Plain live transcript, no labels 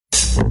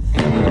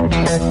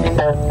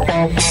The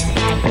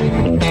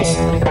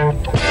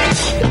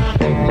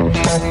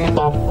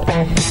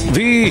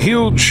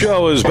Huge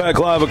Show is back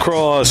live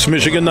across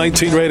Michigan.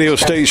 19 radio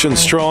stations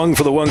strong.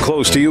 For the one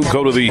close to you,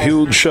 go to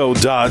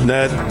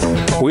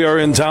thehugeshow.net. We are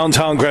in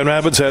downtown Grand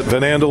Rapids at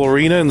Van Andel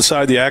Arena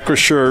inside the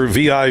Acrisure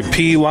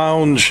VIP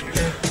Lounge,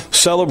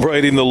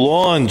 celebrating the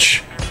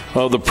launch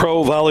of the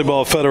Pro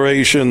Volleyball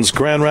Federation's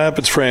Grand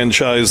Rapids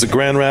franchise, the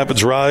Grand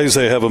Rapids Rise.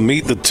 They have a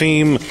Meet the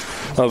Team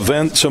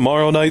event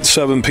tomorrow night,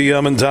 7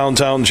 p.m. in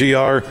downtown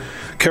GR.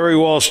 Kerri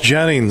Walsh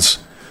Jennings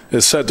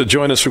is set to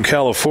join us from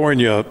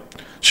California.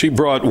 She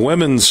brought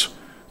women's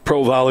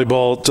pro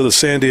volleyball to the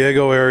San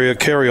Diego area.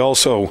 Kerri,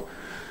 also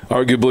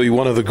arguably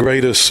one of the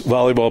greatest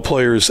volleyball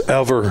players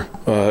ever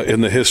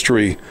in the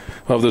history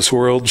of this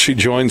world. She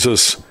joins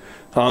us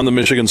on the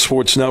Michigan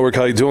Sports Network.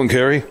 How you doing,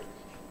 Kerri?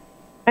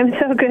 I'm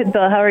so good,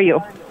 Bill. How are you?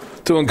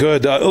 Doing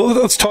good.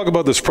 Let's talk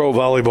about this Pro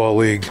Volleyball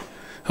League.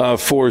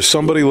 For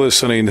somebody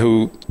listening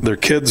who their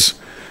kids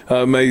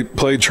may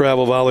play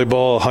travel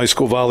volleyball, high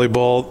school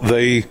volleyball,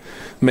 they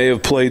may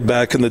have played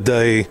back in the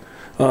day.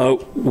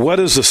 What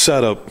is the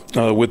setup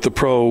with the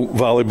Pro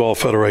Volleyball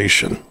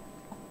Federation?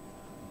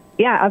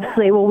 Yeah,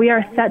 absolutely. Well, we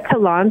are set to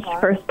launch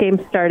first game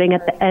starting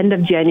at the end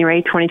of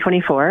January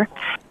 2024.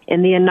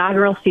 In the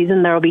inaugural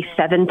season, there will be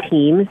 7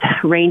 teams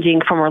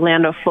ranging from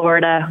Orlando,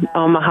 Florida,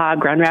 Omaha,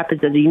 Grand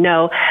Rapids, as you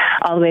know,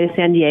 all the way to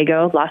San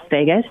Diego, Las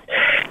Vegas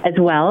as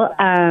well.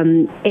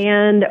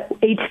 And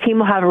each team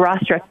will have a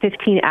roster of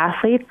 15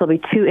 athletes. There'll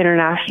be 2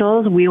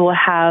 internationals. We will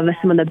have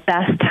some of the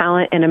best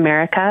talent in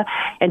America.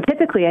 And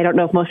typically, I don't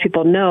know if most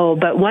people know,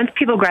 but once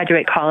people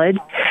graduate college,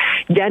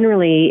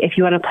 generally, if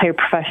you want to play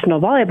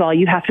professional volleyball,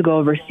 you have to go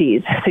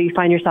overseas. So you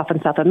find yourself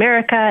in South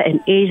America,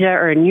 in Asia,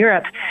 or in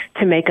Europe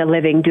to make a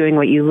living doing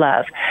what you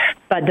love.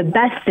 But the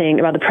best thing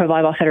about the Pro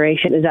Volleyball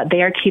Federation is that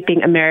they are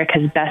keeping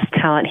America's best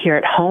talent here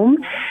at home,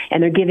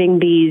 and they're giving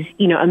these,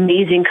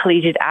 amazing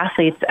collegiate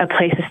athletes a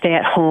place to stay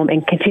at home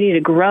and continue to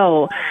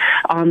grow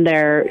on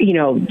their,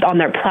 on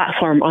their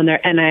platform, on their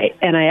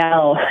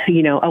NIL,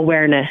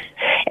 awareness,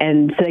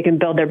 and so they can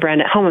build their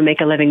brand at home and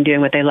make a living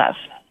doing what they love.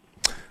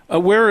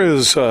 Where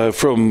is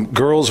from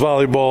girls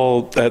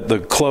volleyball at the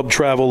club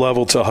travel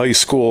level to high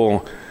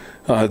school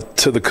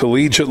to the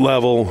collegiate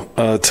level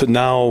to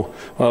now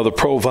the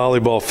Pro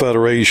Volleyball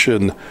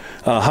Federation,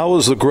 how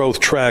is the growth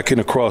tracking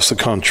across the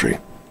country?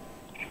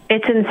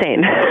 It's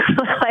insane.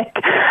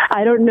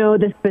 I don't know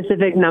the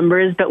specific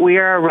numbers, but we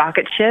are a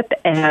rocket ship,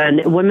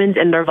 and women's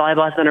indoor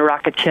volleyball has been a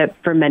rocket ship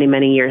for many,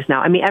 many years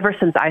now. I mean, ever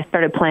since I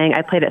started playing,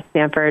 I played at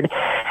Stanford.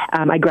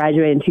 I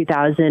graduated in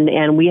 2000,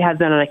 and we have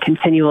been on a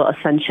continual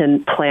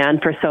ascension plan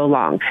for so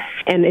long.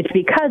 And it's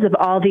because of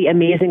all the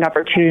amazing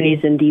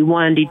opportunities in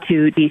D1,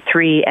 D2,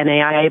 D3, and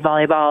AIA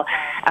volleyball.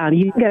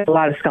 You can get a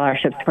lot of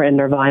scholarships for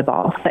indoor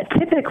volleyball. But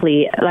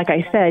typically, like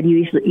I said,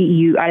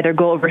 you either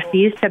go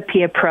overseas to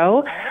be a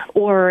pro,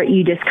 or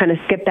you just kind of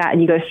skip that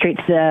and you go straight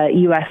to the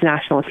U.S.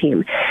 national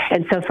team.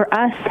 And so for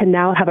us to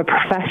now have a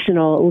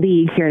professional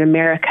league here in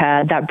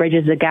America that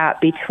bridges the gap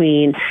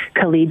between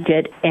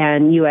collegiate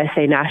and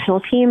USA national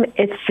team,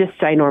 it's just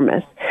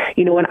ginormous.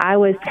 When I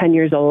was 10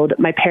 years old,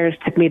 my parents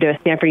took me to a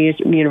Stanford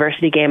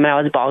University game and I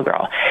was a ball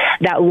girl.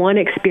 That one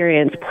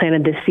experience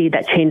planted the seed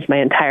that changed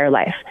my entire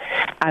life.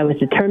 I was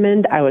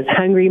determined. I was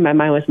hungry. My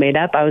mind was made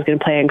up. I was going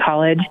to play in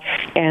college.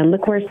 And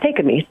look where it's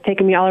taken me. It's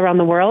taken me all around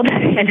the world.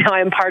 And now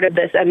I'm part of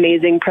this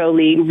amazing pro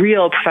league,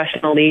 real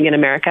professional league in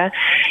America.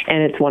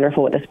 And it's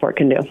wonderful what the sport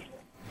can do.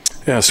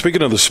 Yeah,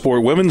 speaking of the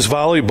sport, women's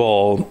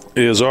volleyball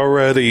is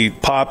already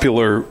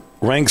popular,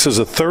 ranks as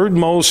the 3rd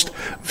most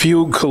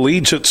viewed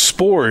collegiate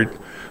sport,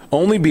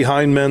 only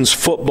behind men's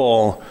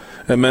football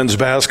and men's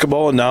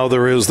basketball, and now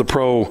there is the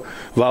Pro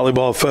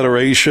Volleyball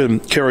Federation.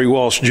 Kerri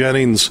Walsh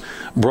Jennings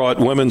brought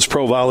women's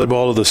pro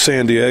volleyball to the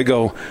San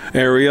Diego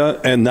area,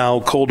 and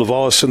now Cole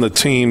DeVos and the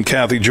team,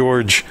 Kathy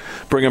George,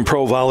 bringing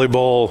pro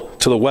volleyball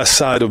to the west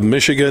side of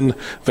Michigan,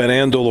 Van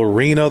Andel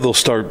Arena. They'll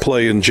start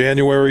play in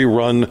January,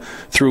 run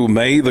through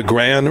May, the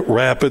Grand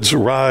Rapids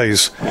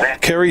Rise.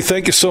 Kerri,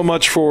 thank you so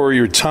much for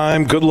your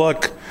time. Good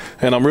luck,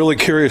 and I'm really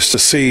curious to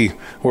see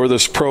where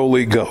this pro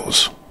league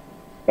goes.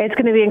 It's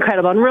going to be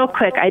incredible. And real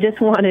quick, I just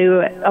want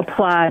to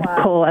applaud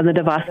Cole and the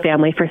DeVos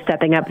family for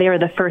stepping up. They were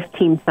the first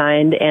team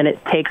signed, and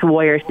it takes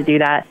warriors to do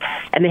that.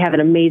 And they have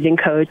an amazing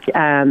coach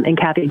in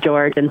Kathy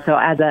George. And so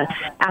as an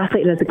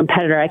athlete and as a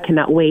competitor, I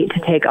cannot wait to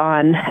take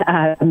on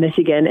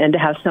Michigan and to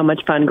have so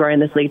much fun growing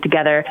this league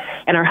together.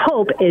 And our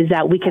hope is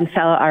that we can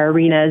sell our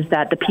arenas,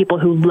 that the people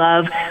who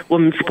love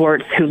women's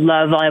sports, who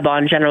love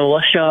volleyball in general,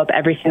 will show up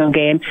every single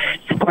game,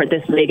 support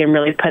this league, and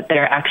really put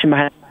their action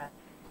behind it.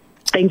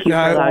 Thank you for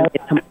allowing me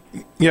to.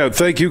 Yeah,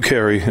 thank you,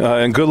 Kerri,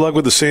 and good luck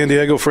with the San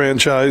Diego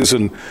franchise,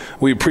 and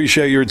we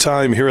appreciate your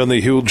time here on the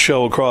Huge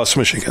Show across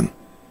Michigan.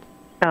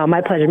 Oh,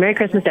 my pleasure. Merry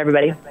Christmas to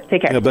everybody.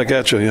 Take care. Yeah, back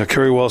at you. Yeah,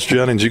 Kerri Walsh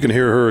Jennings, you can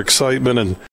hear her excitement and